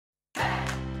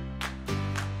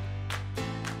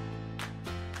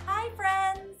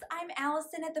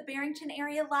Allison at the Barrington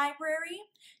Area Library,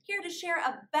 here to share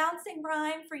a bouncing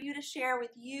rhyme for you to share with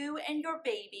you and your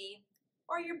baby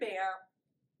or your bear.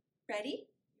 Ready?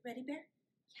 Ready, bear?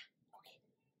 Yeah, okay.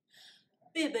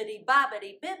 Bibbity,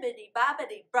 bobbity,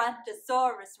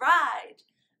 Brontosaurus ride.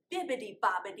 Bibbity,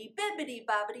 bobbity,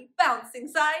 bouncing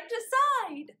side to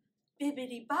side.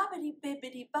 Bibbity,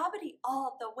 bobbity,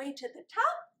 all the way to the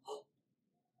top.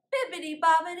 Bibbity,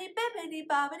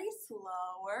 bobbity,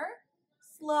 slower,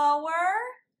 slower.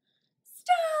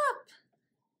 Stop!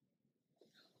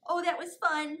 Oh, that was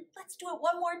fun. Let's do it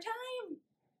one more time.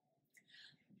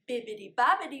 Bibbity,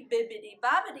 bobbity,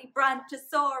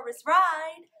 Brontosaurus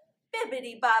ride.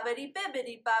 Bibbity, bobbity,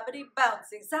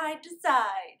 bouncing side to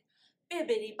side.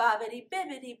 Bibbity,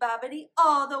 bobbity,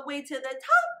 all the way to the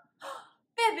top.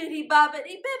 Bibbity,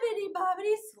 bobbity,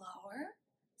 slower,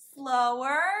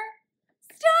 slower.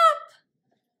 Stop!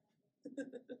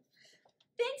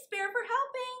 Thanks, Bear, for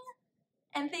helping.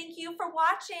 And thank you for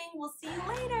watching. We'll see you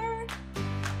later.